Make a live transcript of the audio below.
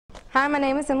Hi, my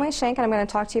name is Shenk, and I'm going to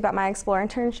talk to you about my Explore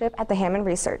internship at the Hammond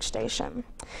Research Station.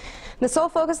 The sole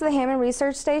focus of the Hammond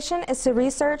Research Station is to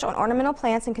research on ornamental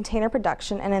plants in container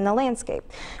production and in the landscape.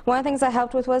 One of the things I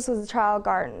helped with was the trial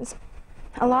gardens.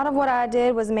 A lot of what I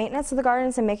did was maintenance of the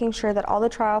gardens and making sure that all the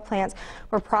trial plants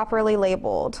were properly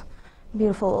labeled.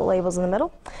 Beautiful little labels in the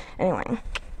middle. Anyway,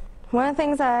 one of the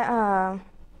things I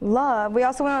we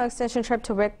also went on an extension trip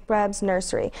to Rick Brebb's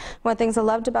nursery. One of the things I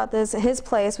loved about his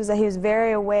place was that he was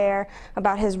very aware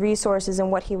about his resources and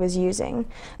what he was using.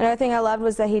 Another thing I loved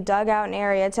was that he dug out an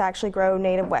area to actually grow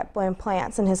native wetland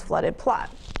plants in his flooded plot,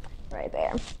 right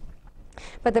there.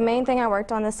 But the main thing I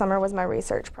worked on this summer was my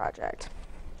research project.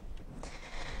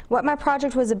 What my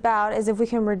project was about is if we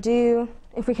can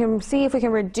see if we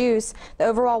can reduce the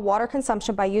overall water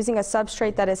consumption by using a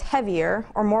substrate that is heavier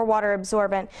or more water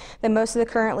absorbent than most of the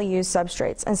currently used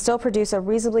substrates and still produce a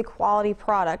reasonably quality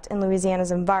product in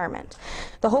Louisiana's environment.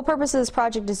 The whole purpose of this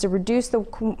project is to reduce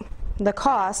the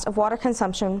cost of water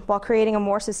consumption while creating a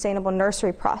more sustainable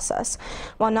nursery process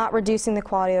while not reducing the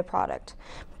quality of the product.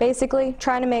 Basically,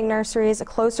 trying to make nurseries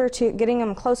getting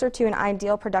them closer to an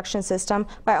ideal production system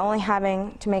by only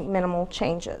having to make minimal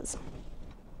changes.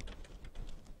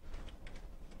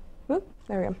 Oop,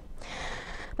 there we go.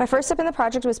 My first step in the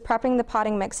project was prepping the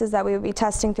potting mixes that we would be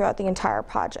testing throughout the entire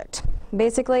project.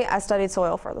 Basically, I studied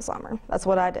soil for the summer. That's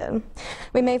what I did.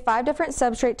 We made 5 different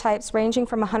substrate types ranging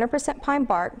from 100% pine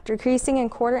bark, decreasing in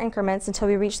quarter increments until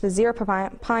we reached the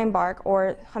 0% pine bark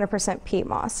or 100% peat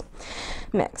moss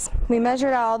mix. We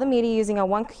measured out all the media using a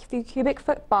 1 cubic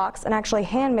foot box and actually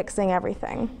hand mixing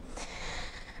everything,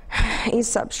 each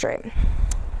substrate.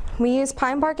 We use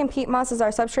pine bark and peat moss as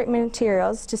our substrate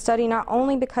materials to study not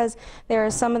only because they are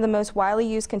some of the most widely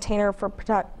used container for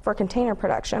container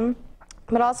production,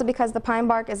 but also because the pine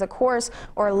bark is a coarse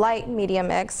or light media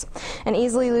mix and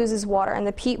easily loses water, and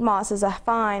the peat moss is a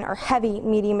fine or heavy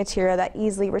media material that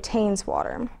easily retains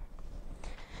water.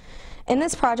 In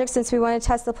this project, since we want to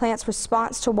test the plant's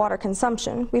response to water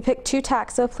consumption, we picked 2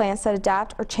 taxa of plants that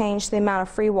adapt or change the amount of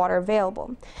free water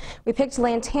available. We picked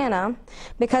lantana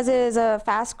because it is a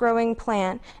fast-growing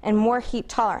plant and more heat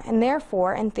tolerant, and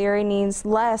therefore, in theory, needs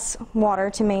less water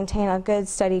to maintain a good,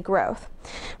 steady growth.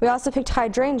 We also picked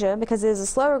hydrangea because it is a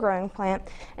slower-growing plant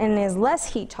and is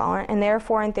less heat tolerant, and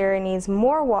therefore, in theory, needs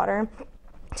more water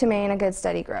to maintain a good,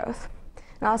 steady growth.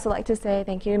 I'd also like to say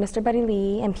thank you to Mr. Buddy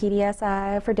Lee and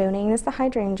PDSI for donating this to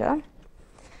hydrangea.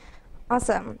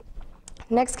 Awesome.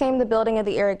 Next came the building of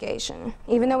the irrigation.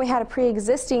 Even though we had a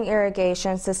pre-existing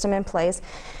irrigation system in place,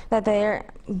 but it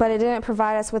didn't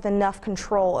provide us with enough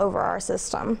control over our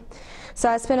system. So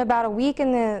I spent about a week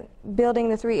building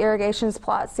the 3 irrigation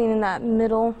plots seen in that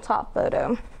middle top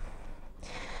photo.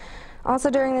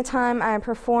 Also during the time, I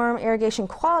performed irrigation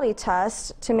quality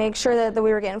tests to make sure that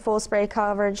we were getting full spray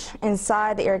coverage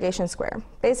inside the irrigation square.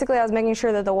 Basically, I was making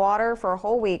sure that the water for a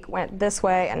whole week went this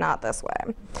way and not this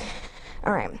way.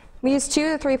 All right. We used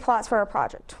 2 to 3 plots for our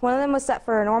project. One of them was set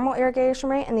for a normal irrigation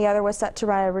rate, and the other was set to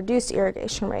run a reduced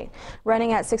irrigation rate,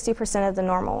 running at 60% of the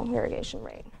normal irrigation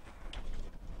rate.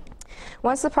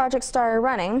 Once the project started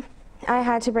running, I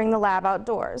had to bring the lab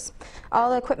outdoors.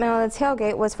 All the equipment on the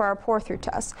tailgate was for our pour-through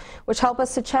test, which helped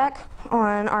us to check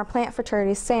on our plant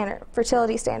fertility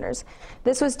standards.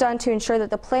 This was done to ensure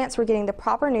that the plants were getting the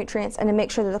proper nutrients and to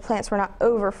make sure that the plants were not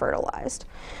over-fertilized.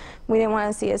 We didn't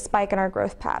want to see a spike in our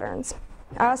growth patterns.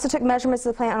 I also took measurements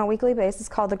of the plant on a weekly basis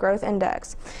called the growth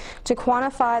index to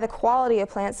quantify the quality of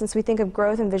plants, since we think of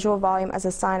growth and visual volume as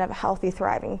a sign of a healthy,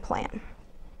 thriving plant.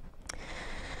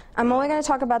 I'm only going to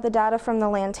talk about the data from the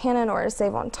lantana in order to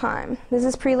save on time. This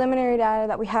is preliminary data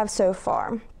that we have so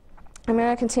far. I'm going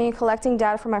to continue collecting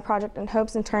data for my project in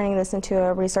hopes of turning this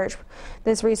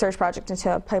research project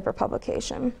into a paper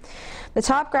publication. The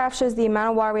top graph shows the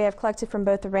amount of water we have collected from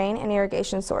both the rain and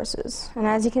irrigation sources. And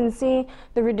as you can see,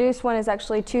 the reduced one is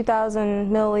actually 2,000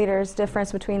 milliliters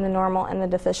difference between the normal and the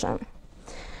deficient.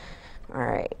 All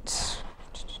right.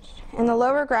 In the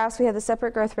lower graphs, we have the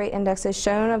separate growth rate indexes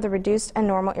shown of the reduced and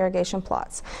normal irrigation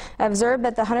plots. I observed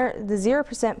that the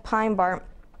 0% pine bark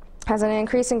has an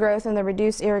increase in growth in the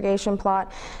reduced irrigation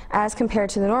plot as compared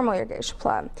to the normal irrigation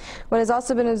plot. What has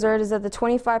also been observed is that the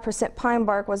 25% pine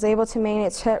bark was able to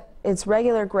maintain its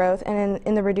regular growth and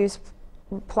in the reduced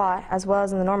plot as well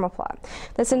as in the normal plot.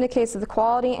 This indicates that the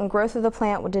quality and growth of the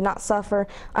plant did not suffer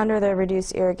under the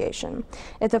reduced irrigation.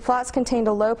 If the plots contained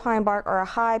a low pine bark or a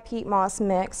high peat moss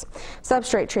mix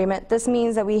substrate treatment, this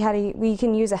means that we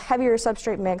can use a heavier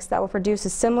substrate mix that will produce a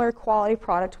similar quality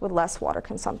product with less water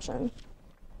consumption.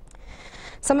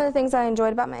 Some of the things I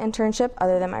enjoyed about my internship,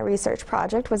 other than my research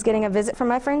project, was getting a visit from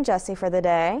my friend Jessie for the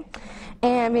day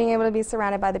and being able to be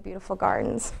surrounded by the beautiful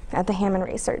gardens at the Hammond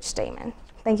Research Statement.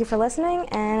 Thank you for listening,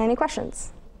 and any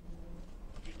questions?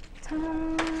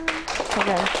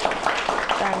 Okay.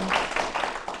 Done.